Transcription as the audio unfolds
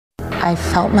I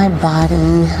felt my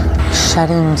body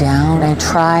shutting down. I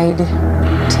tried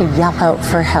to yell out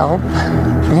for help.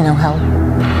 Help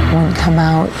wouldn't come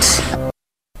out.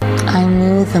 I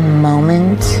knew the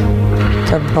moment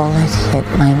the bullet hit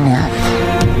my neck,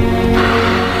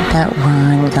 that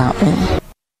run got me.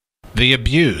 The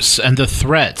abuse and the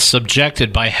threats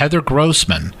subjected by Heather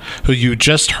Grossman, who you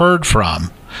just heard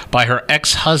from, by her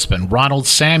ex-husband Ronald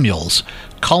Samuels,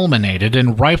 culminated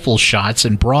in rifle shots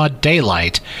in broad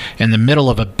daylight in the middle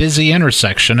of a busy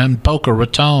intersection in Boca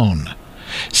Raton.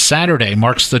 Saturday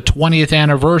marks the 20th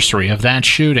anniversary of that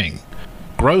shooting.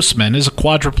 Grossman is a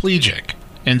quadriplegic,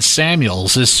 and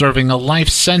Samuels is serving a life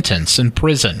sentence in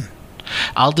prison.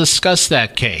 I'll discuss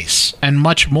that case and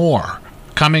much more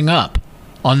coming up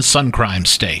on Sun Crime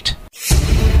State.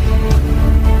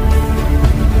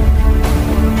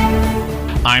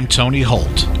 I'm Tony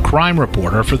Holt, crime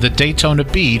reporter for the Daytona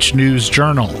Beach News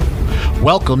Journal.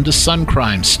 Welcome to Sun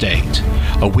Crime State,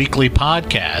 a weekly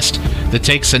podcast that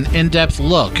takes an in-depth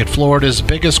look at Florida's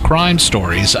biggest crime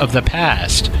stories of the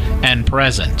past and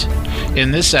present.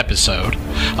 In this episode,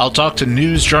 I'll talk to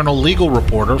News Journal legal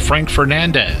reporter Frank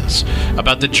Fernandez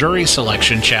about the jury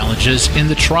selection challenges in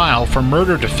the trial for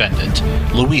murder defendant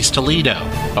Luis Toledo,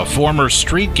 a former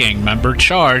street gang member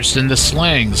charged in the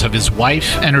slayings of his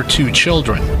wife and her 2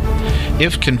 children.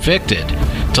 If convicted,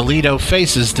 Toledo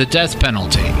faces the death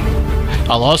penalty.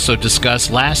 I'll also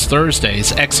discuss last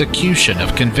Thursday's execution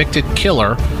of convicted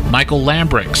killer Michael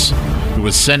Lambrix, who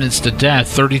was sentenced to death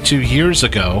 32 years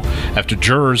ago after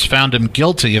jurors found him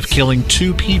guilty of killing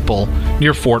 2 people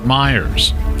near Fort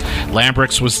Myers.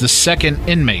 Lambrix was the second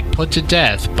inmate put to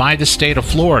death by the state of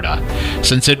Florida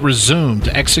since it resumed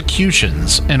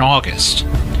executions in August.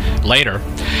 Later,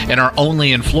 in our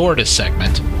Only in Florida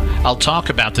segment, I'll talk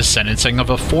about the sentencing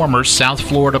of a former South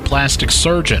Florida plastic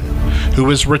surgeon who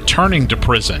is returning to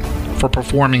prison for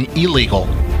performing illegal,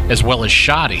 as well as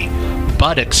shoddy,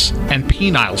 buttocks and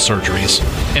penile surgeries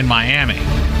in Miami.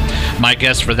 My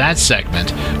guest for that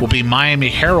segment will be Miami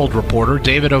Herald reporter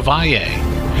David Ovalle,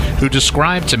 who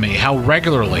described to me how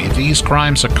regularly these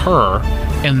crimes occur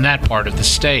in that part of the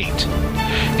state.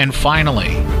 And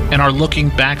finally, in our Looking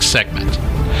Back segment,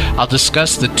 I'll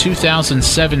discuss the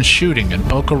 2007 shooting in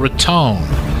Boca Raton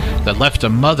that left a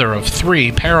mother of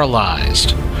 3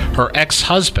 paralyzed. Her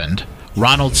ex-husband,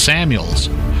 Ronald Samuels,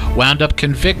 wound up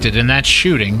convicted in that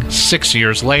shooting 6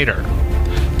 years later.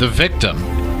 The victim,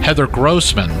 Heather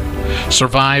Grossman,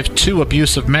 survived 2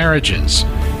 abusive marriages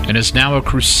and is now a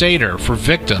crusader for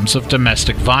victims of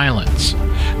domestic violence.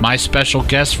 My special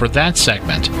guest for that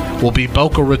segment will be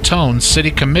Boca Raton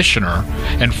City Commissioner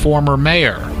and former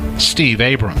Mayor Steve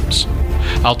Abrams.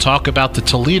 I'll talk about the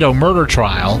Toledo murder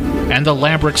trial and the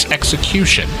Lambrix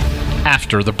execution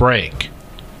after the break.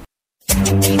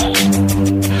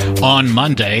 On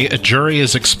Monday, a jury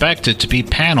is expected to be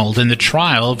paneled in the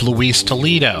trial of Luis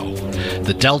Toledo,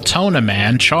 the Deltona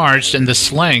man charged in the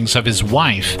slayings of his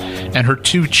wife and her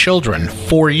 2 children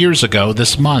 4 years ago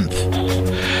this month.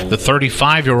 The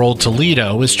 35-year-old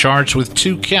Toledo is charged with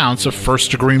 2 counts of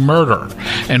first-degree murder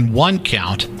and 1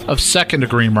 count of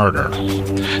second-degree murder.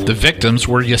 The victims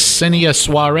were Yesenia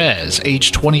Suarez,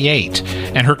 age 28,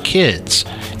 and her kids,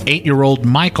 8-year-old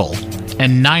Michael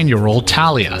and 9-year-old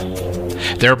Talia.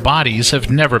 Their bodies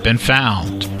have never been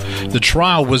found. The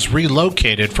trial was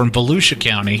relocated from Volusia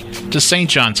County to St.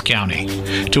 Johns County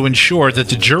to ensure that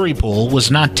the jury pool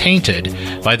was not tainted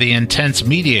by the intense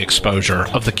media exposure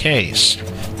of the case.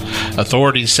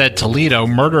 Authorities said Toledo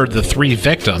murdered the 3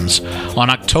 victims on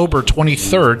October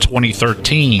 23,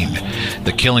 2013.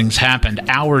 The killings happened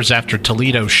hours after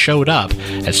Toledo showed up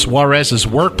at Suarez's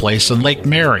workplace in Lake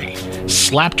Mary,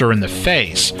 slapped her in the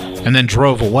face, and then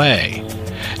drove away.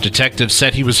 Detectives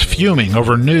said he was fuming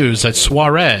over news that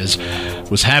Suarez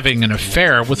was having an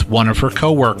affair with one of her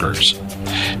co-workers.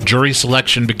 Jury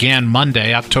selection began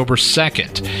Monday, October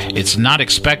 2nd. It's not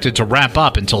expected to wrap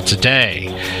up until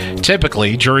today.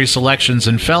 Typically, jury selections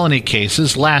in felony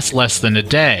cases last less than a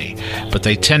day, but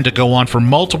they tend to go on for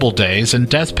multiple days in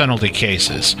death penalty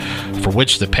cases, for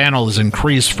which the panel is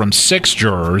increased from 6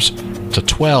 jurors to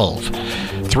 12.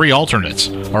 3 alternates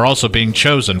are also being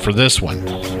chosen for this one.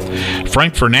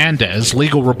 Frank Fernandez,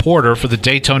 legal reporter for the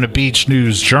Daytona Beach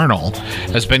News Journal,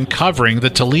 has been covering the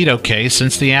Toledo case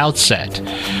since the outset.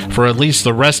 For at least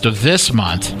the rest of this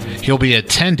month, he'll be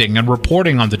attending and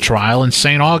reporting on the trial in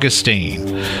St.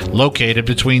 Augustine, located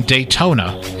between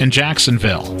Daytona and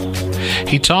Jacksonville.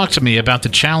 He talked to me about the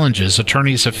challenges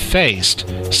attorneys have faced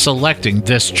selecting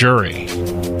this jury.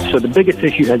 So the biggest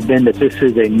issue has been that this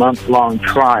is a month-long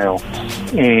trial,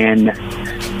 and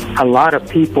a lot of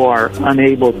people are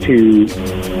unable to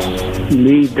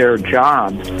leave their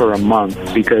jobs for a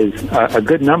month because a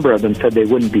good number of them said they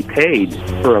wouldn't be paid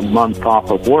for a month off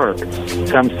of work.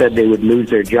 Some said they would lose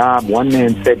their job. One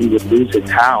man said he would lose his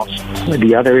house.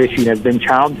 The other issue has been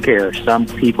child care. Some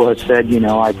people have said,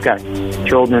 I've got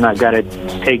children I've got to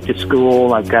take to school.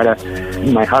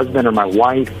 My husband or my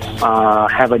wife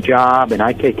have a job, and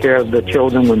I take care of the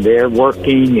children when they're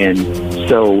working, and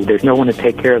so there's no one to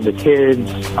take care of the kids.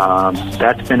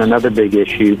 That's been another big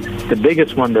issue. The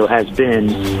biggest one, though, has been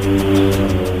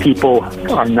people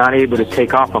are not able to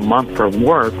take off a month from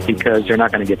work because they're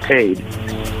not going to get paid.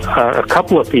 A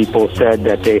couple of people said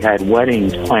that they had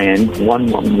weddings planned.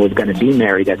 One woman was going to be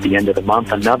married at the end of the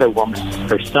month. Another woman,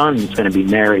 her son, is going to be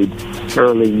married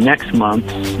early next month.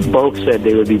 Both said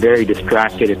they would be very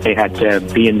distracted if they had to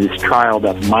be in this trial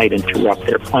that might interrupt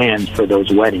their plans for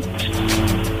those weddings.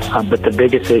 But the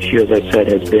biggest issue, as I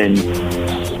said, has been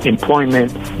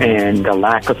employment and the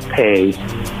lack of pay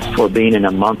for being in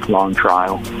a month-long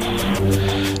trial.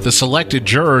 The selected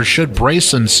jurors should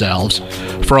brace themselves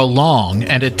for a long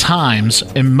and at times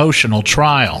emotional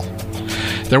trial.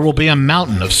 There will be a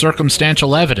mountain of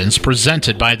circumstantial evidence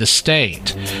presented by the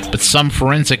state, but some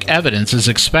forensic evidence is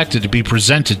expected to be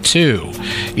presented too,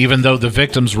 even though the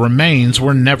victim's remains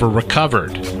were never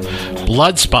recovered.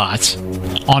 Blood spots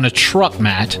on a truck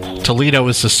mat Toledo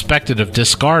is suspected of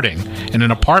discarding in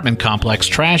an apartment complex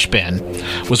trash bin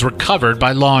was recovered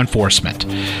by law enforcement.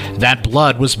 That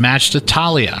blood was matched to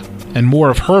Talia, and more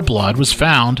of her blood was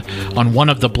found on one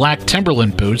of the black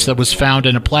Timberland boots that was found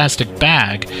in a plastic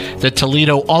bag that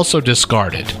Toledo also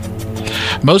discarded.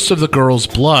 Most of the girl's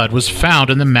blood was found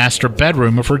in the master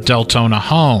bedroom of her Deltona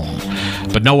home,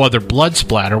 but no other blood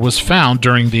splatter was found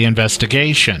during the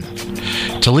investigation.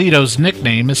 Toledo's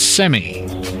nickname is Simi.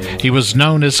 He was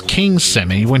known as King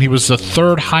Simi when he was the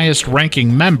third highest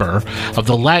ranking member of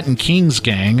the Latin Kings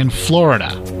gang in Florida.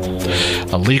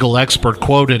 A legal expert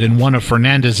quoted in one of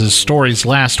Fernandez's stories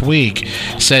last week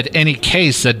said any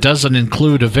case that doesn't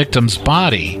include a victim's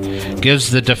body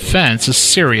gives the defense a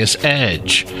serious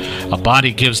edge. A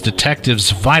body gives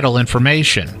detectives vital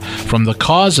information from the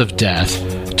cause of death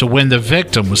to when the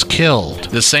victim was killed.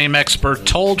 The same expert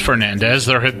told Fernandez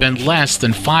there have been less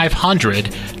than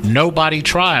 500 no-body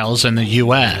trials in the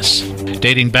U.S.,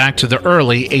 dating back to the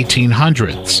early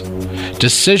 1800s.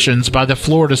 Decisions by the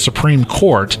Florida Supreme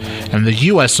Court and the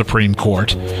U.S. Supreme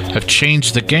Court have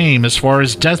changed the game as far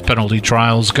as death penalty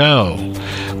trials go.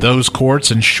 Those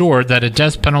courts ensured that a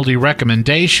death penalty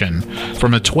recommendation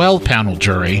from a 12-panel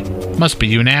jury must be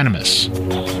unanimous.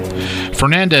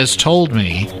 Fernandez told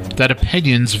me that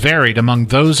opinions varied among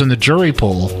those in the jury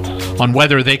pool on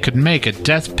whether they could make a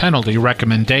death penalty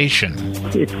recommendation.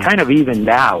 It's kind of evened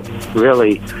out,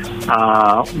 really.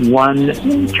 One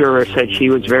juror said she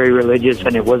was very religious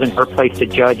and it wasn't her place to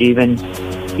judge even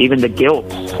the guilt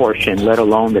portion, let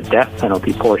alone the death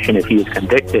penalty portion if he was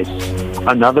convicted.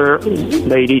 Another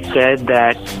lady said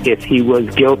that if he was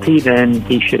guilty, then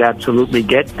he should absolutely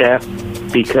get death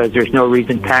because there's no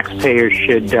reason taxpayers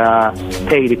should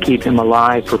pay to keep him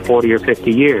alive for 40 or 50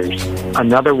 years.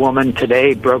 Another woman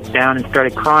today broke down and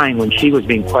started crying when she was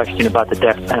being questioned about the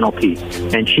death penalty.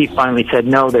 And she finally said,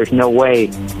 no, there's no way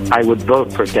I would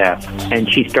vote for death. And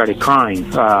she started crying,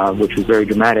 which was very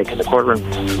dramatic in the courtroom.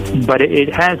 But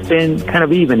it has been kind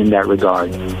of even in that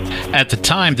regard. At the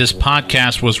time this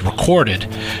podcast was recorded,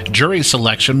 jury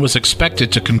selection was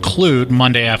expected to conclude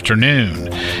Monday afternoon,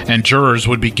 and jurors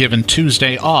would be given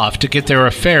Tuesday off to get their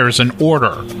affairs in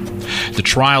order. The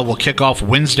trial will kick off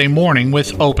Wednesday morning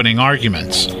with opening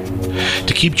arguments.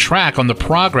 To keep track on the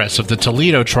progress of the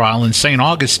Toledo trial in St.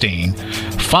 Augustine,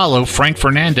 follow Frank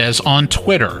Fernandez on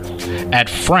Twitter at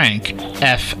FrankFFF.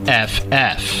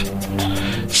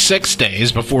 6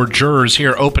 days before jurors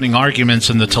hear opening arguments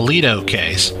in the Toledo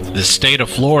case, the state of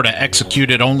Florida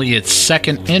executed only its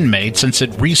second inmate since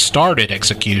it restarted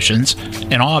executions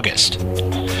in August.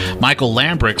 Michael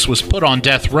Lambrix was put on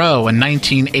death row in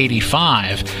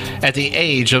 1985 at the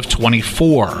age of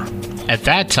 24. At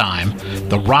that time,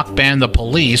 the rock band The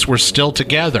Police were still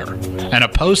together, and a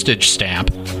postage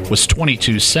stamp was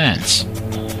 22 cents.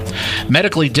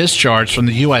 Medically discharged from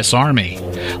the U.S. Army,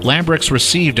 Lambrix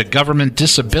received a government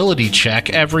disability check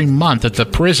every month at the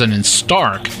prison in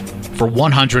Stark for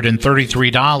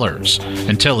 $133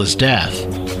 until his death.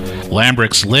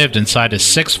 Lambrix lived inside a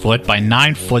 6-foot by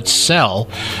 9-foot cell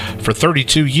for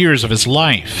 32 years of his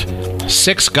life.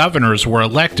 6 governors were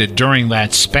elected during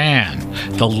that span.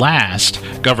 The last,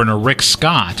 Governor Rick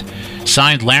Scott,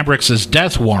 signed Lambrix's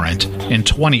death warrant in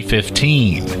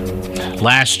 2015.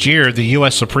 Last year, the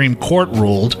U.S. Supreme Court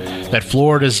ruled that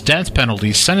Florida's death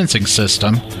penalty sentencing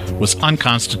system was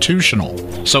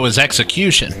unconstitutional, so his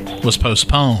execution was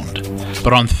postponed.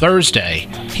 But on Thursday,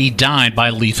 he died by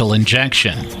lethal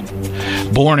injection.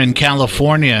 Born in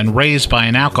California and raised by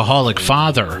an alcoholic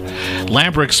father,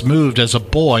 Lambrix moved as a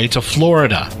boy to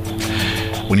Florida.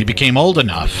 When he became old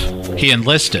enough, he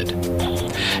enlisted.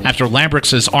 After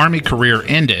Lambrix's Army career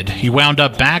ended, he wound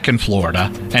up back in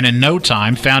Florida and in no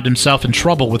time found himself in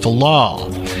trouble with the law.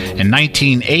 In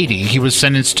 1980, he was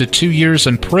sentenced to 2 years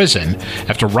in prison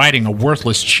after writing a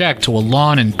worthless check to a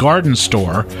lawn and garden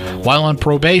store while on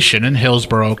probation in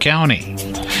Hillsborough County.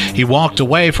 He walked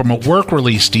away from a work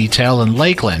release detail in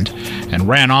Lakeland and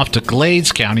ran off to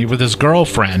Glades County with his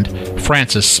girlfriend,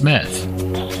 Frances Smith.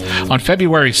 On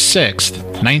February 6,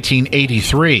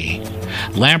 1983,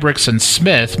 Lambrix and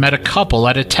Smith met a couple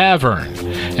at a tavern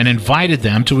and invited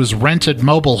them to his rented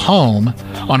mobile home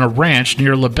on a ranch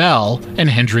near LaBelle in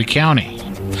Hendry County.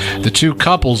 The two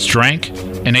couples drank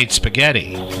and ate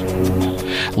spaghetti.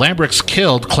 Lambrix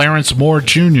killed Clarence Moore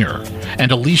Jr. and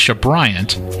Alicia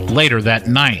Bryant later that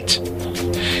night.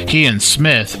 He and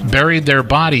Smith buried their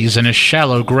bodies in a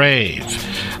shallow grave.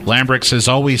 Lambrix has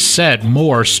always said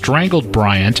Moore strangled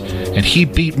Bryant and he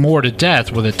beat Moore to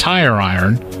death with a tire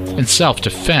iron in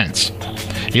self-defense.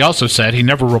 He also said he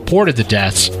never reported the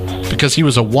deaths because he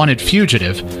was a wanted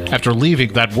fugitive after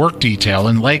leaving that work detail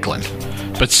in Lakeland.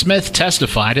 But Smith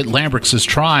testified at Lambrix's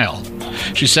trial.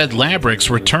 She said Lambrix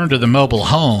returned to the mobile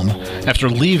home after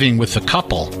leaving with the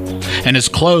couple, and his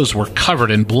clothes were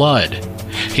covered in blood.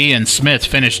 He and Smith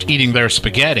finished eating their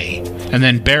spaghetti and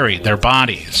then buried their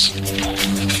bodies.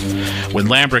 When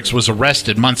Lambrix was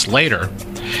arrested months later,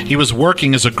 he was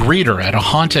working as a greeter at a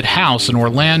haunted house in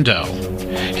Orlando.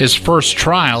 His first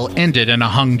trial ended in a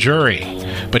hung jury,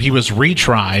 but he was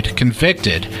retried,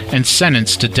 convicted, and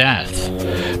sentenced to death.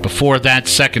 Before that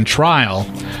second trial,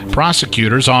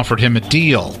 prosecutors offered him a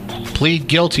deal: plead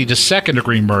guilty to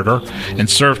second-degree murder and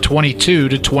serve 22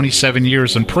 to 27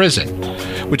 years in prison,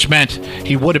 which meant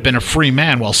he would have been a free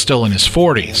man while still in his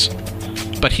 40s.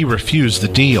 But he refused the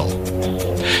deal.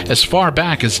 As far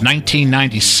back as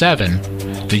 1997,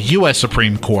 the U.S.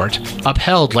 Supreme Court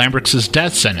upheld Lambrix's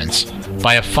death sentence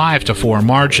by a 5-4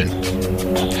 margin.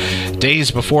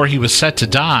 Days before he was set to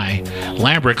die,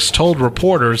 Lambrix told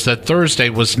reporters that Thursday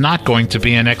was not going to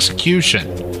be an execution,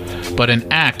 but an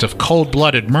act of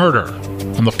cold-blooded murder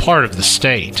on the part of the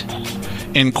state.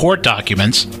 In court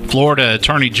documents, Florida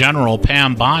Attorney General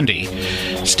Pam Bondi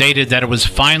stated that it was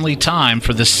finally time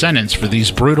for the sentence for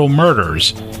these brutal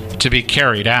murders to be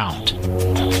carried out.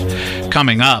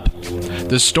 Coming up,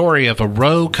 the story of a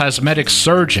rogue cosmetic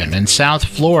surgeon in South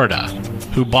Florida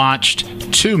who botched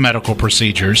 2 medical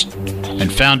procedures and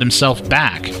found himself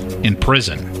back in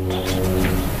prison.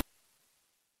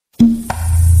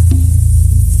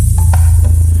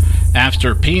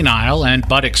 After penile and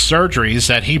buttock surgeries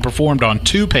that he performed on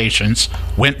 2 patients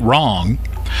went wrong,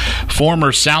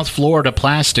 former South Florida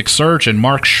plastic surgeon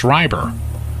Mark Schreiber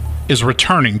is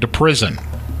returning to prison.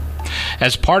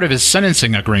 As part of his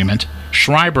sentencing agreement,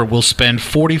 Schreiber will spend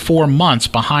 44 months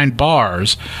behind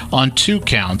bars on 2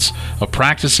 counts of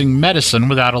practicing medicine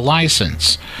without a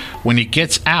license. When he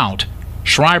gets out,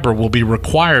 Schreiber will be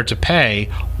required to pay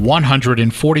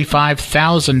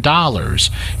 $145,000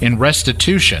 in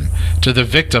restitution to the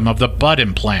victim of the butt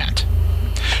implant.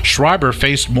 Schreiber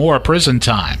faced more prison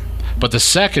time, but the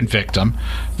second victim,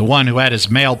 the one who had his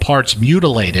male parts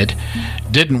mutilated,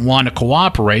 didn't want to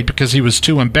cooperate because he was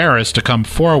too embarrassed to come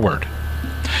forward.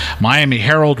 Miami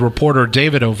Herald reporter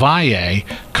David Ovalle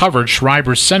covered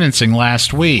Schreiber's sentencing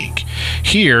last week.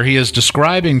 Here he is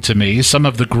describing to me some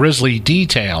of the grisly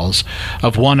details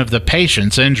of one of the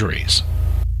patient's injuries.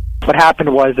 What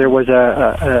happened was there was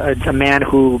a man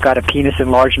who got a penis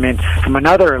enlargement from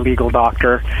another illegal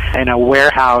doctor in a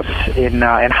warehouse in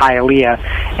Hialeah,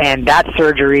 and that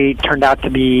surgery turned out to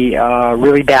be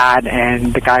really bad,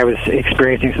 and the guy was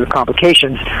experiencing some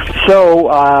complications.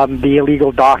 So the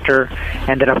illegal doctor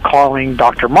ended up calling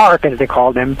Dr. Mark, as they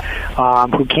called him,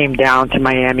 who came down to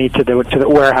Miami to the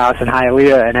warehouse in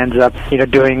Hialeah and ends up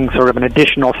doing sort of an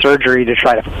additional surgery to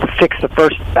try to fix the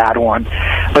first bad one.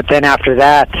 But then after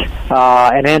that,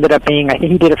 and it ended up being, I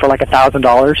think he did it for like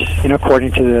 $1,000,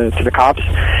 according to the cops.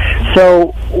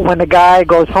 So when the guy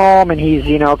goes home and he's,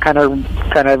 kind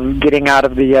of getting out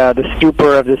of the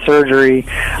stupor of the surgery,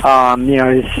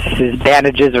 his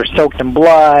bandages are soaked in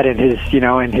blood, and his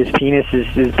penis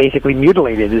is basically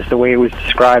mutilated, is the way it was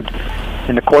described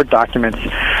in the court documents.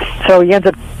 So he ends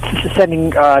up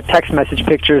sending text message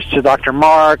pictures to Dr.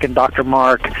 Mark, and Dr.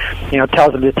 Mark,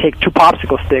 tells him to take 2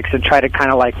 popsicle sticks and try to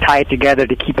kind of like tie it together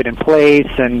to keep it in place,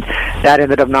 and that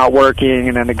ended up not working,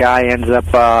 and then the guy ends up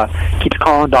keeps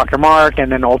calling Dr. Mark,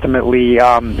 and then ultimately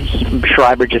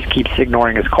Schreiber just keeps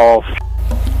ignoring his calls.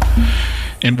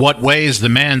 In what ways the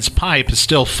man's pipe is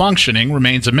still functioning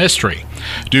remains a mystery,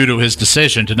 due to his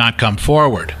decision to not come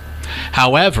forward.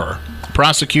 However,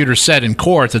 prosecutors said in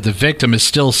court that the victim is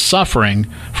still suffering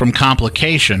from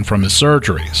complication from his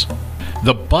surgeries.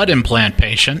 The butt implant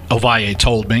patient, Ovalle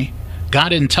told me,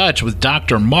 got in touch with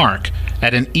Dr. Mark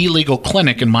at an illegal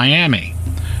clinic in Miami,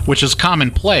 which is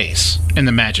commonplace in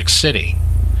the Magic City.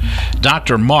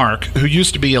 Dr. Mark, who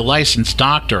used to be a licensed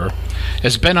doctor,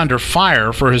 has been under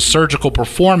fire for his surgical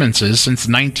performances since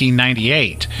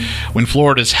 1998, when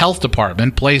Florida's health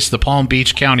department placed the Palm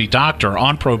Beach County doctor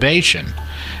on probation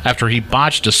after he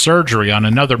botched a surgery on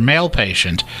another male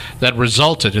patient that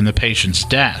resulted in the patient's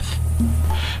death.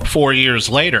 4 years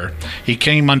later, he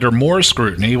came under more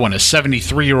scrutiny when a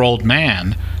 73-year-old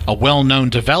man, a well-known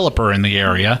developer in the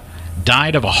area,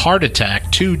 died of a heart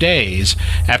attack 2 days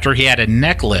after he had a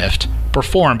neck lift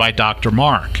performed by Dr.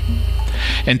 Mark.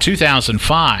 In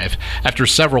 2005, after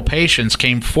several patients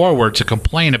came forward to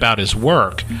complain about his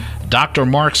work, Dr.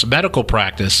 Mark's medical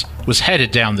practice was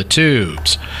headed down the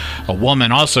tubes. A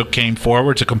woman also came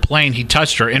forward to complain he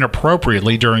touched her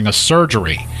inappropriately during a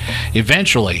surgery.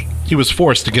 Eventually, he was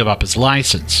forced to give up his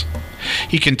license.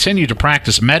 He continued to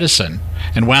practice medicine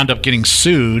and wound up getting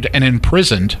sued and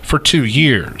imprisoned for 2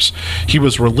 years. He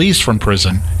was released from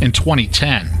prison in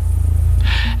 2010.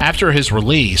 After his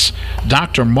release,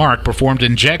 Dr. Mark performed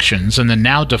injections in the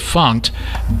now-defunct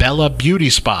Bella Beauty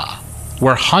Spa,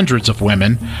 where hundreds of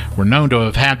women were known to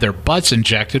have had their butts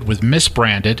injected with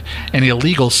misbranded and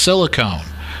illegal silicone,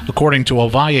 according to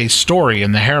Ovalle's story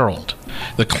in the Herald.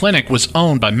 The clinic was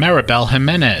owned by Maribel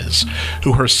Jimenez,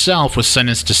 who herself was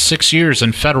sentenced to 6 years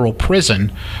in federal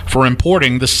prison for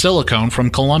importing the silicone from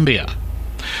Colombia.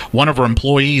 One of her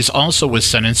employees also was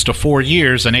sentenced to 4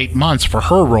 years and 8 months for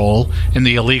her role in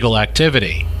the illegal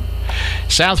activity.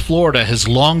 South Florida has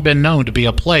long been known to be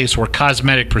a place where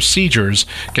cosmetic procedures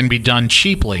can be done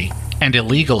cheaply and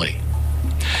illegally.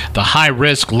 The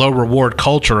high-risk, low-reward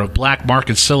culture of black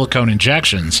market silicone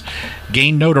injections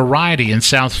gained notoriety in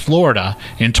South Florida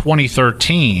in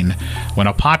 2013 when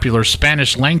a popular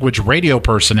Spanish-language radio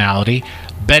personality,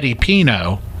 Betty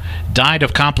Pino, died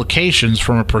of complications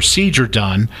from a procedure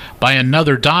done by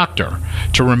another doctor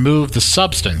to remove the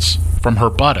substance from her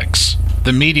buttocks.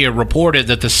 The media reported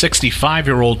that the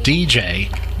 65-year-old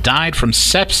DJ died from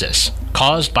sepsis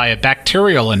caused by a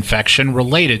bacterial infection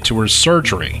related to her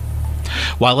surgery.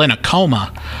 While in a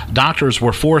coma, doctors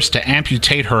were forced to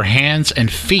amputate her hands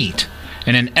and feet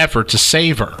in an effort to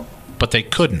save her, but they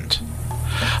couldn't.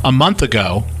 A month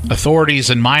ago, authorities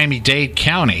in Miami-Dade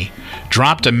County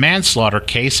dropped a manslaughter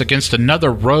case against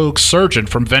another rogue surgeon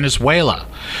from Venezuela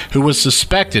who was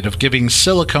suspected of giving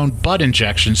silicone butt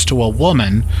injections to a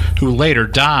woman who later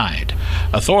died.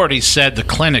 Authorities said the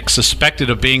clinic suspected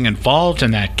of being involved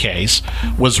in that case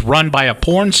was run by a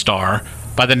porn star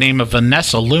by the name of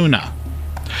Vanessa Luna.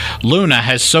 Luna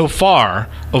has so far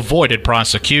avoided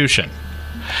prosecution.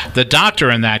 The doctor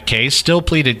in that case still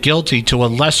pleaded guilty to a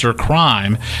lesser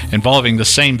crime involving the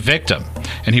same victim,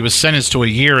 and he was sentenced to a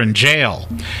year in jail.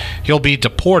 He'll be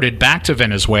deported back to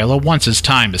Venezuela once his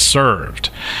time is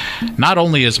served. Not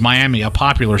only is Miami a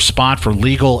popular spot for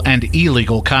legal and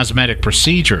illegal cosmetic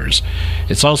procedures,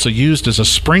 it's also used as a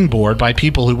springboard by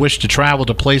people who wish to travel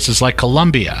to places like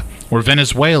Colombia or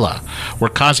Venezuela, where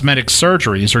cosmetic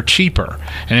surgeries are cheaper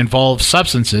and involve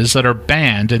substances that are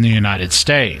banned in the United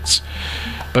States.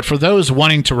 But for those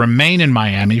wanting to remain in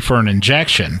Miami for an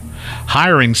injection,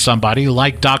 hiring somebody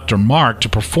like Dr. Mark to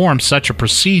perform such a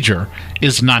procedure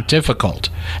is not difficult,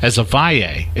 as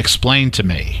Ovalle explained to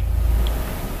me.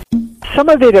 Some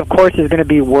of it, of course, is going to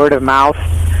be word of mouth.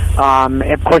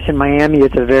 Of course, in Miami,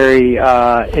 it's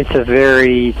a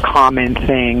very common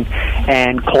thing,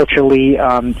 and culturally,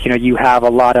 you have a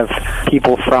lot of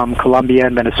people from Colombia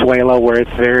and Venezuela, where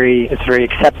it's very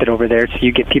accepted over there. So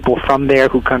you get people from there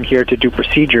who come here to do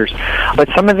procedures. But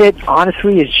some of it,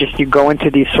 honestly, is just you go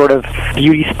into these sort of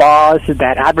beauty spas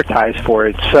that advertise for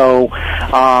it. So,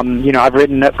 I've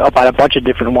written about a bunch of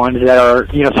different ones that are,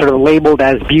 sort of labeled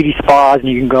as beauty spas, and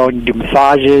you can go and do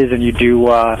massages and you do,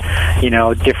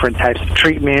 different types of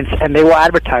treatments, and they will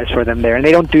advertise for them there. And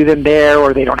they don't do them there,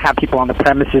 or they don't have people on the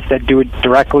premises that do it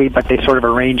directly, but they sort of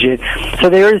arrange it. So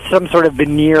there is some sort of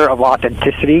veneer of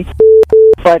authenticity.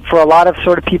 But for a lot of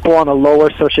sort of people on the lower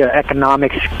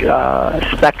socioeconomic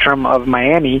spectrum of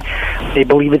Miami, they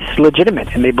believe it's legitimate,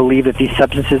 and they believe that these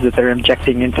substances that they're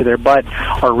injecting into their butt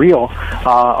are real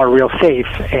safe,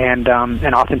 and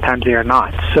oftentimes they are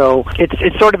not. So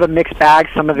it's sort of a mixed bag.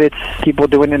 Some of it's people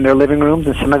doing it in their living rooms,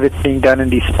 and some of it's being done in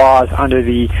these spas under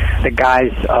the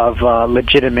guise of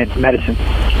legitimate medicine.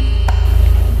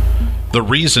 The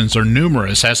reasons are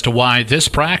numerous as to why this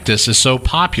practice is so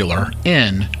popular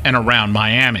in and around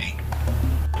Miami.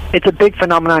 It's a big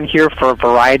phenomenon here for a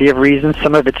variety of reasons.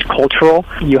 Some of it's cultural.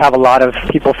 You have a lot of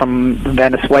people from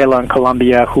Venezuela and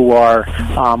Colombia who are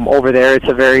over there. It's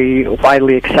a very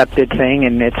widely accepted thing,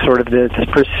 and it's sort of this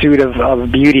pursuit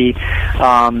of beauty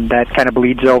that kind of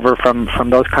bleeds over from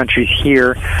those countries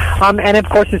here. And of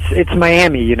course, it's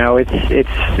Miami. You know,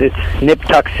 it's Nip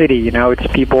Tuck City. You know, it's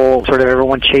people, sort of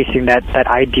everyone chasing that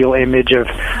ideal image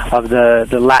of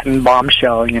the Latin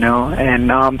bombshell. You know, and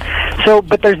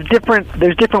but there's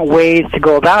different ways to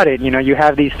go about it. You know, you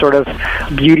have these sort of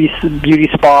beauty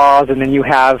spas, and then you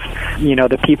have, you know,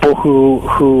 the people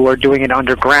who are doing it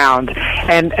underground.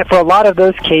 And for a lot of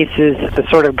those cases, the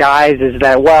sort of guise is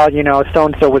that, well, you know,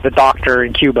 so-and-so was a doctor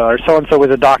in Cuba, or so-and-so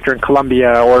was a doctor in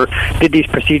Colombia, or did these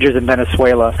procedures in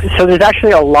Venezuela. So there's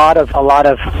actually a lot of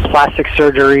plastic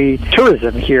surgery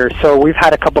tourism here. So we've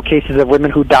had a couple cases of women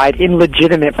who died in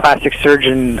legitimate plastic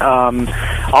surgeon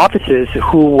offices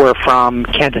who were from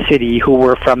Kansas City, who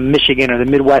were from Michigan or the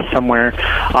Midwest somewhere.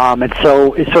 And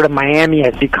so it's sort of Miami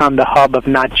has become the hub of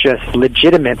not just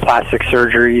legitimate plastic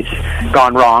surgeries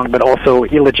gone wrong, but also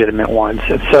illegitimate ones.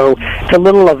 And so it's a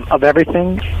little of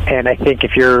everything. And I think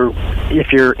if you're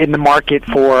in the market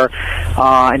for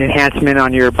an enhancement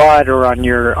on your butt or on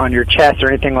your chest or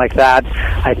anything like that,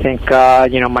 I think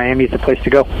Miami is the place to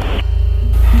go.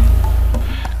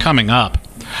 Coming up,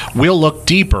 we'll look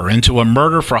deeper into a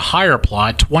murder-for-hire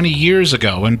plot 20 years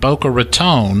ago in Boca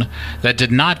Raton that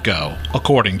did not go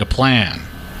according to plan.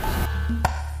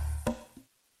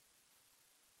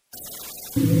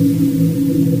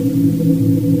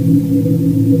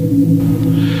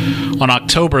 On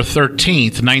October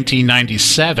 13th,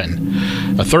 1997,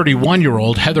 a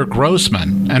 31-year-old Heather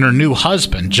Grossman and her new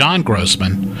husband, John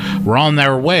Grossman, were on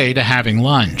their way to having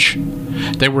lunch.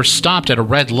 They were stopped at a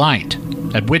red light,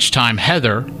 at which time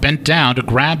Heather bent down to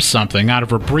grab something out of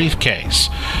her briefcase.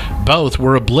 Both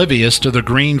were oblivious to the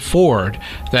green Ford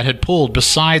that had pulled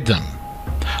beside them.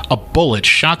 A bullet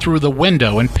shot through the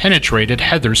window and penetrated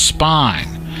Heather's spine.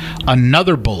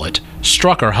 Another bullet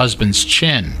struck her husband's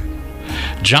chin.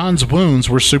 John's wounds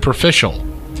were superficial,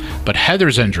 but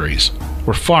Heather's injuries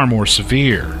were far more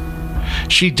severe.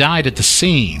 She died at the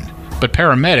scene, but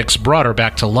paramedics brought her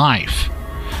back to life.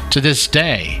 To this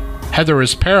day, Heather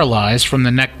is paralyzed from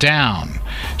the neck down.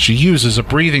 She uses a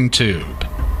breathing tube.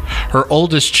 Her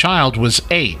oldest child was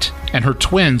 8, and her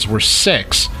twins were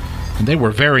 6, and they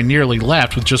were very nearly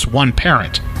left with just one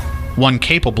parent, one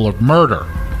capable of murder,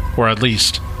 or at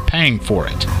least paying for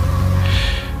it.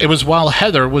 It was while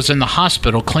Heather was in the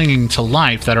hospital clinging to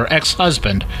life that her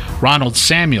ex-husband, Ronald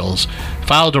Samuels,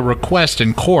 filed a request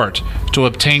in court to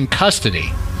obtain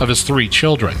custody of his 3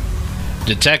 children.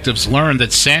 Detectives learned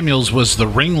that Samuels was the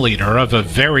ringleader of a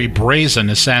very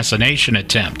brazen assassination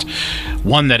attempt,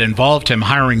 one that involved him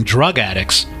hiring drug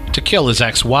addicts to kill his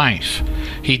ex-wife.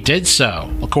 He did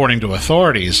so, according to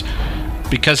authorities,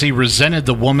 because he resented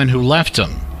the woman who left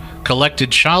him,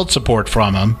 collected child support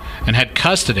from him, and had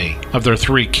custody of their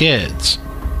 3 kids.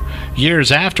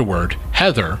 Years afterward,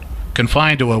 Heather,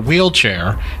 confined to a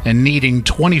wheelchair and needing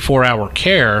 24-hour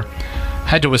care,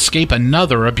 had to escape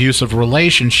another abusive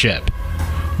relationship.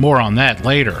 More on that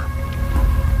later.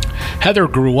 Heather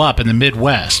grew up in the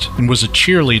Midwest and was a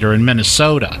cheerleader in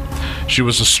Minnesota. She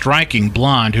was a striking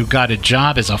blonde who got a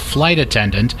job as a flight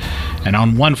attendant, and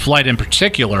on one flight in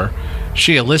particular,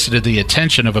 she elicited the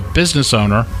attention of a business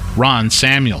owner, Ron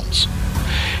Samuels.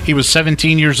 He was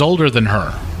 17 years older than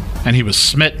her, and he was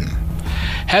smitten.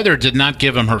 Heather did not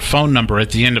give him her phone number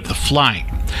at the end of the flight,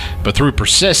 but through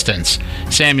persistence,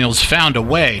 Samuels found a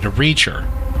way to reach her.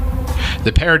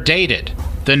 The pair dated,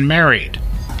 then married,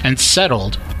 and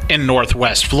settled in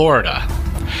Northwest Florida.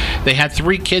 They had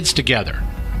 3 kids together,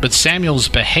 but Samuel's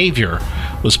behavior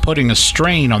was putting a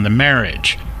strain on the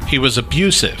marriage. He was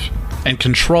abusive and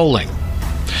controlling.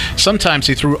 Sometimes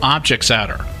he threw objects at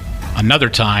her. Another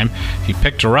time, he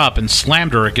picked her up and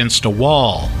slammed her against a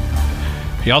wall.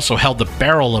 He also held the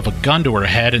barrel of a gun to her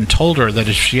head and told her that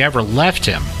if she ever left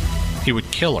him, he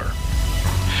would kill her.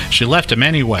 She left him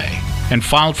anyway and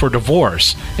filed for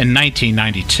divorce in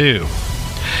 1992.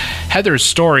 Heather's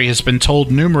story has been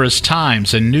told numerous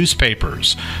times in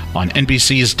newspapers, on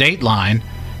NBC's Dateline,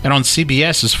 and on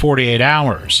CBS's 48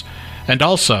 Hours, and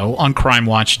also on Crime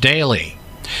Watch Daily.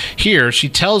 Here, she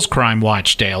tells Crime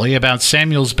Watch Daily about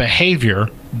Samuel's behavior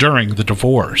during the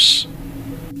divorce.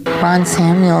 Ron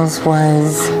Samuels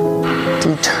was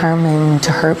determined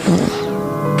to hurt me.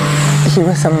 He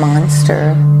was a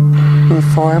monster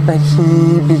before, but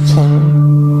he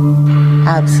became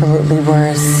absolutely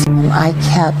worse. I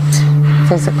kept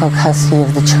physical custody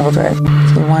of the children.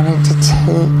 He wanted to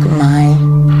take my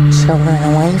children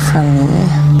away from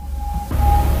me.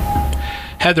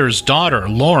 Heather's daughter,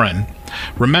 Lauren,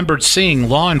 remembered seeing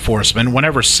law enforcement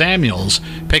whenever Samuels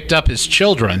picked up his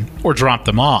children or dropped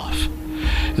them off.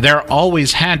 There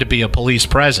always had to be a police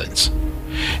presence.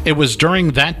 It was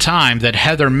during that time that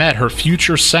Heather met her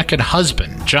future second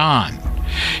husband, John.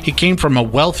 He came from a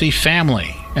wealthy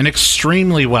family, an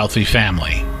extremely wealthy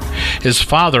family. His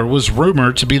father was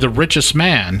rumored to be the richest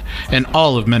man in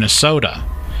all of Minnesota.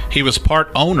 He was part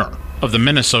owner of the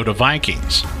Minnesota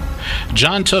Vikings.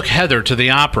 John took Heather to the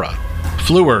opera,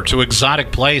 flew her to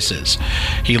exotic places.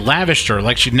 He lavished her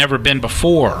like she'd never been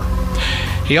before.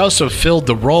 He also filled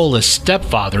the role as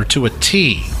stepfather to a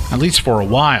T, at least for a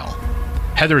while.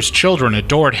 Heather's children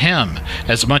adored him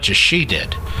as much as she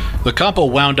did. The couple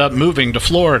wound up moving to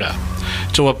Florida,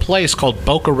 to a place called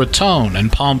Boca Raton in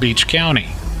Palm Beach County.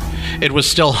 It was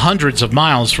still hundreds of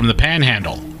miles from the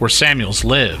Panhandle, where Samuels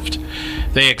lived.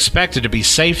 They expected to be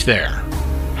safe there.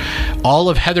 All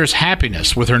of Heather's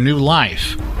happiness with her new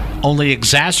life only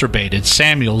exacerbated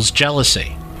Samuel's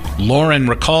jealousy. Lauren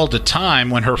recalled a time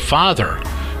when her father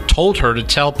told her to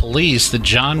tell police that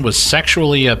John was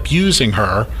sexually abusing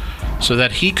her so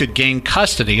that he could gain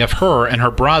custody of her and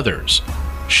her brothers.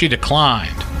 She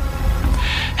declined.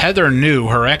 Heather knew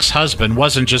her ex-husband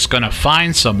wasn't just going to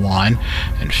find someone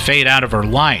and fade out of her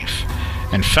life.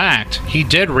 In fact, he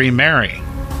did remarry,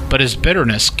 but his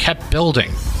bitterness kept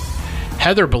building.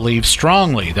 Heather believed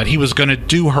strongly that he was going to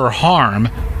do her harm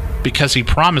because he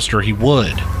promised her he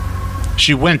would.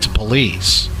 She went to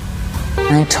police.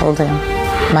 I told him,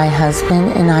 my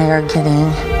husband and I are getting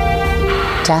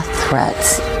death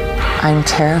threats. I'm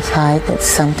terrified that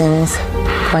something's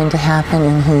going to happen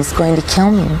and he's going to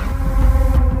kill me.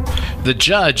 The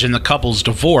judge in the couple's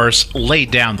divorce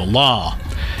laid down the law.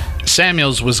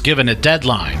 Samuels was given a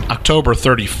deadline, October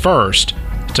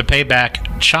 31st, to pay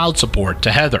back child support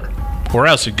to Heather, or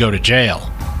else he'd go to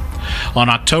jail. On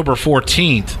October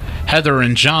 14th, Heather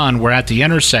and John were at the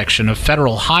intersection of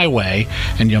Federal Highway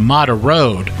and Yamada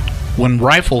Road when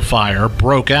rifle fire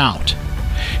broke out.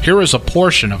 Here is a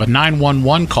portion of a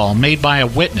 911 call made by a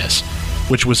witness,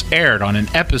 which was aired on an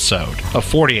episode of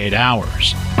 48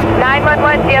 Hours.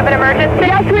 911, do you have an emergency?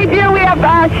 Yes, we do. We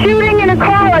have shooting in a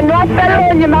car on North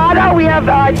Federal and Yamada. We have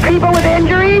people with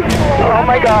injuries. Oh,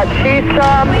 my God. She's,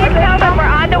 please tell them we're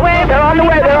on the way. They're on the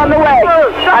way. They're on the way.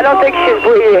 I don't think she's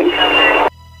bleeding.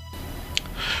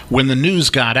 When the news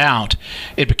got out,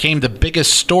 it became the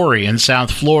biggest story in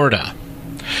South Florida.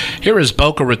 Here is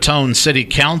Boca Raton City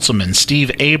Councilman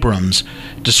Steve Abrams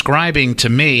describing to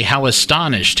me how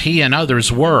astonished he and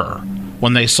others were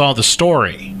when they saw the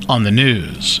story on the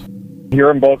news. Here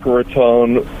in Boca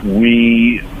Raton,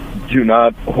 we do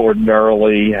not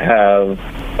ordinarily have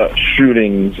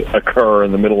shootings occur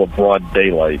in the middle of broad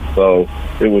daylight, so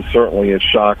it was certainly a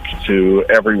shock to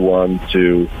everyone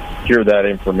to hear that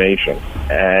information.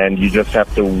 And you just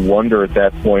have to wonder at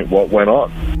that point what went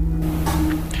on.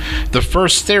 The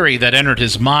first theory that entered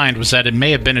his mind was that it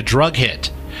may have been a drug hit.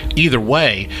 Either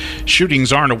way,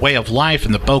 shootings aren't a way of life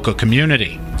in the Boca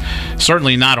community.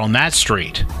 Certainly not on that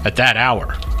street at that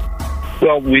hour.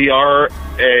 Well, we are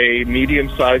a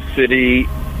medium-sized city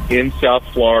in South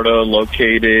Florida,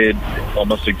 located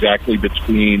almost exactly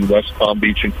between West Palm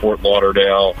Beach and Fort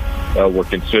Lauderdale. We're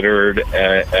considered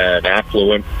an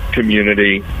affluent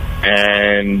community,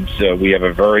 and we have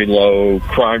a very low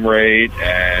crime rate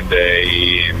and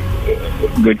a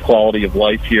good quality of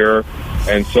life here.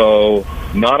 And so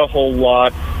not a whole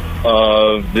lot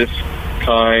of this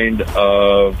kind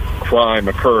of crime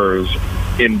occurs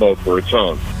in Boca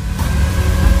Raton.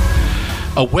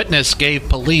 A witness gave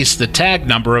police the tag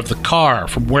number of the car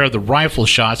from where the rifle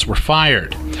shots were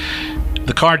fired.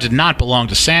 The car did not belong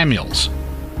to Samuels.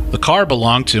 The car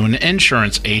belonged to an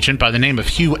insurance agent by the name of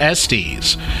Hugh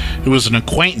Estes, who was an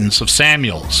acquaintance of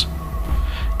Samuels.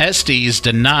 Estes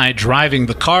denied driving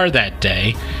the car that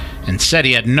day and said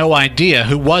he had no idea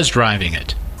who was driving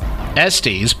it.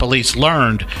 Estes, police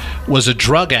learned, was a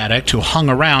drug addict who hung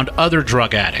around other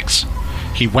drug addicts.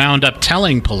 He wound up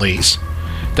telling police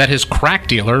that his crack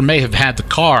dealer may have had the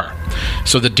car,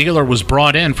 so the dealer was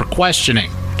brought in for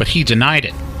questioning, but he denied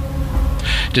it.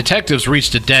 Detectives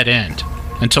reached a dead end,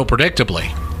 until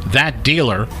predictably, That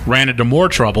dealer ran into more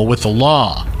trouble with the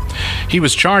law. He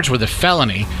was charged with a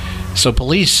felony, so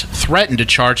police threatened to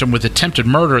charge him with attempted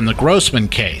murder in the Grossman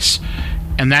case,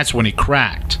 and that's when he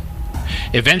cracked.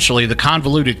 Eventually, the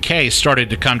convoluted case started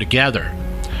to come together.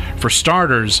 For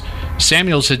starters,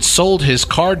 Samuels had sold his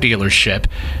car dealership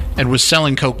and was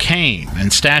selling cocaine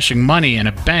and stashing money in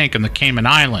a bank in the Cayman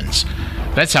Islands.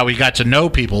 That's how he got to know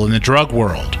people in the drug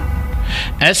world.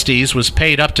 Estes was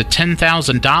paid up to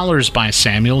 $10,000 by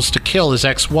Samuels to kill his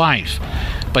ex-wife,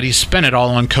 but he spent it all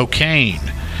on cocaine.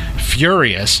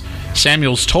 Furious,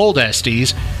 Samuels told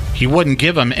Estes he wouldn't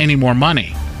give him any more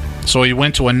money, so he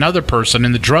went to another person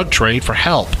in the drug trade for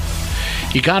help.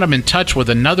 He got him in touch with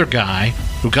another guy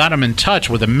who got him in touch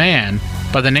with a man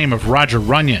by the name of Roger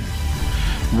Runyon.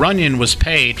 Runyon was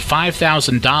paid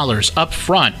 $5,000 up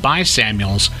front by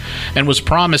Samuels and was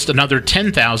promised another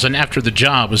 $10,000 after the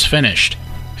job was finished.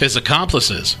 His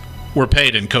accomplices were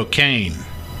paid in cocaine.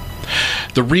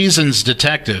 The reasons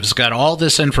detectives got all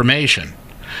this information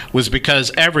was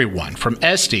because everyone from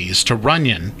Estes to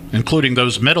Runyon, including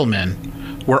those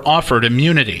middlemen, were offered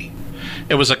immunity.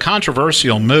 It was a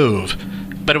controversial move,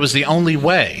 but it was the only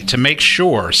way to make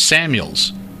sure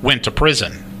Samuels went to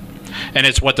prison. And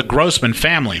it's what the Grossman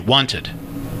family wanted.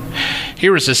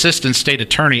 Here is Assistant State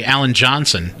Attorney Alan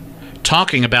Johnson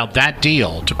talking about that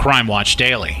deal to Crime Watch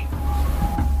Daily.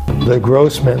 The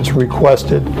Grossmans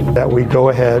requested that we go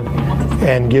ahead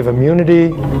and give immunity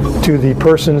to the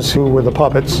persons who were the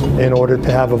puppets in order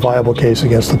to have a viable case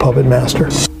against the puppet master.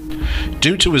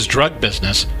 Due to his drug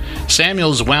business,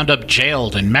 Samuels wound up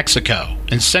jailed in Mexico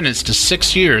and sentenced to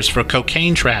 6 years for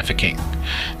cocaine trafficking.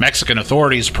 Mexican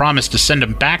authorities promised to send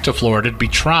him back to Florida to be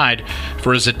tried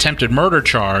for his attempted murder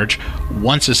charge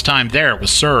once his time there was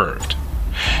served.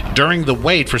 During the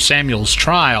wait for Samuels'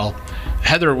 trial,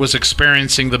 Heather was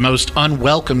experiencing the most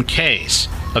unwelcome case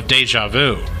of deja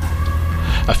vu.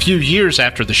 A few years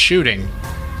after the shooting,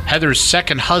 Heather's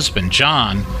second husband,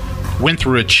 John, went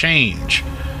through a change,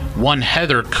 one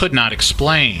Heather could not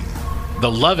explain. The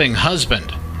loving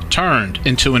husband turned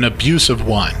into an abusive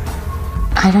one.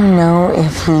 I don't know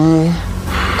if he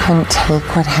couldn't take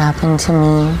what happened to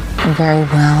me very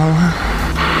well.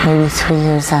 Maybe 3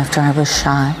 years after I was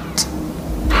shot,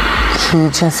 he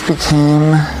just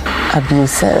became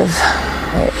abusive.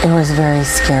 It was very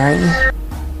scary.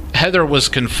 Heather was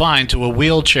confined to a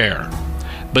wheelchair,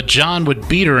 but John would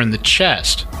beat her in the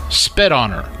chest, spit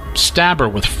on her, stab her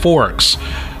with forks.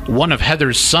 One of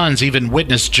Heather's sons even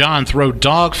witnessed John throw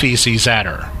dog feces at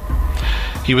her.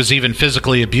 He was even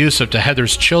physically abusive to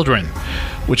Heather's children,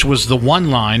 which was the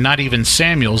one line not even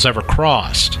Samuels ever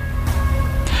crossed.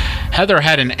 Heather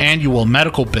had an annual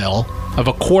medical bill of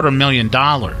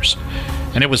 $250,000,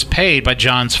 and it was paid by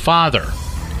John's father,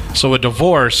 so a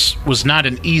divorce was not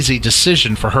an easy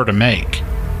decision for her to make.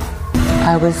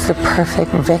 I was the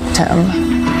perfect victim.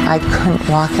 I couldn't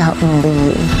walk out and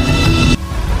leave.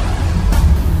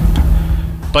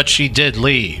 But she did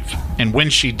leave, and when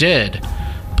she did,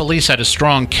 police had a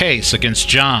strong case against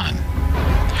John.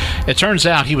 It turns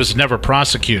out he was never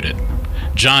prosecuted.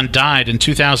 John died in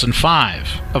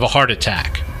 2005 of a heart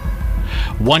attack.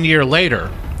 1 year later,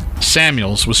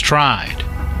 Samuels was tried,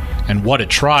 and what a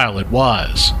trial it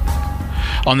was.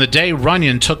 On the day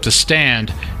Runyon took the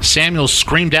stand, Samuels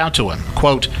screamed out to him,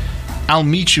 quote, "I'll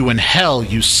meet you in hell,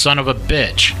 you son of a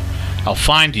bitch. I'll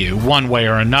find you one way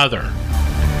or another."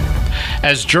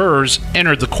 As jurors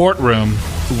entered the courtroom,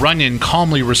 Runyon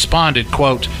calmly responded,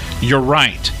 quote, "You're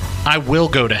right. I will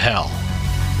go to hell,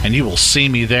 and you will see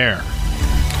me there."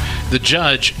 The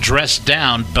judge dressed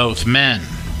down both men.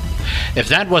 If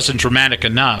that wasn't dramatic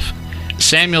enough,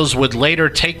 Samuels would later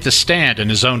take the stand in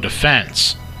his own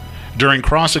defense. During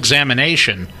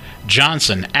cross-examination,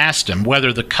 Johnson asked him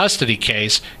whether the custody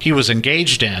case he was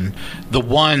engaged in, the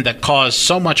one that caused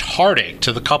so much heartache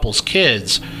to the couple's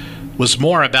kids, was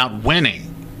more about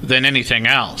winning than anything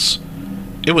else.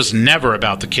 It was never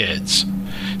about the kids.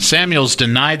 Samuels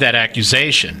denied that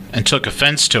accusation and took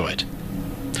offense to it.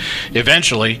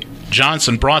 Eventually,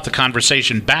 Johnson brought the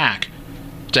conversation back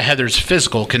to Heather's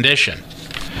physical condition.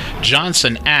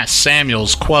 Johnson asked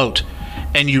Samuels, quote,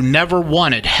 "And you never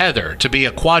wanted Heather to be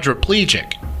a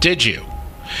quadriplegic, did you?"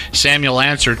 Samuel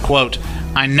answered, quote,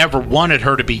 "I never wanted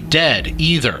her to be dead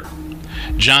either."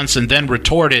 Johnson then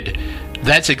retorted,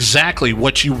 "That's exactly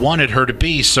what you wanted her to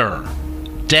be, sir.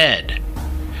 Dead."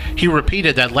 He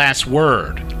repeated that last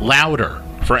word, louder,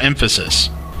 for emphasis.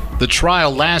 The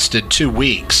trial lasted 2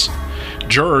 weeks.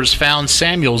 Jurors found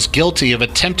Samuels guilty of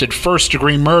attempted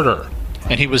first-degree murder,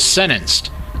 and he was sentenced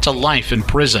to life in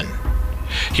prison.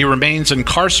 He remains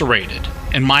incarcerated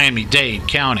in Miami-Dade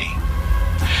County.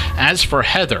 As for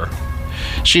Heather,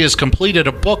 She has completed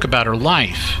a book about her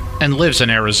life and lives in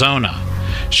Arizona.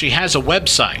 She has a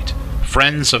website,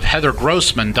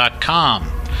 friendsofheathergrossman.com,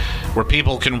 where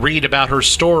people can read about her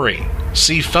story,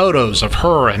 see photos of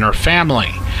her and her family,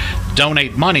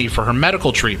 donate money for her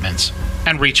medical treatments,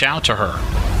 and reach out to her.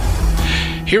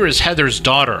 Here is Heather's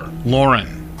daughter,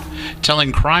 Lauren,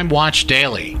 telling Crime Watch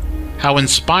Daily how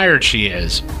inspired she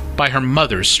is by her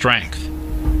mother's strength.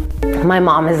 My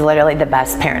mom is literally the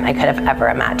best parent I could have ever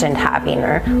imagined having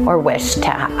or wished to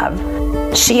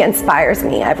have. She inspires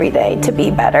me every day to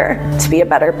be better, to be a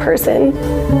better person,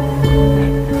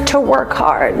 to work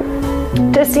hard,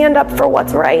 to stand up for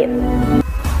what's right.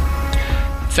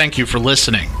 Thank you for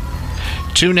listening.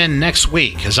 Tune in next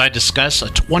week as I discuss a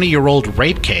 20-year-old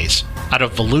rape case out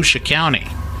of Volusia County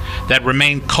that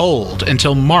remained cold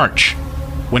until March,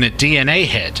 when a DNA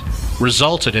hit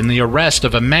resulted in the arrest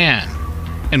of a man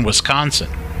in Wisconsin.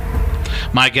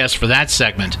 My guest for that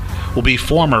segment will be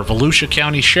former Volusia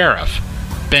County Sheriff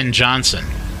Ben Johnson.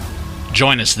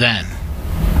 Join us then.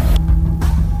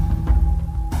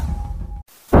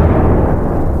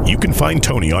 You can find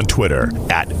Tony on Twitter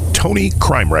at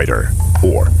TonyCrimeWriter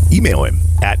or email him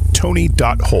at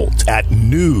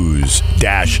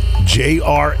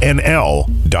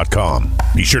tony.holt@news-jrnl.com.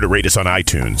 Be sure to rate us on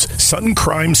iTunes. Sun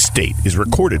Crime State is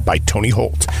recorded by Tony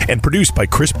Holt and produced by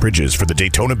Chris Bridges for the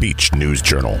Daytona Beach News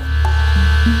Journal.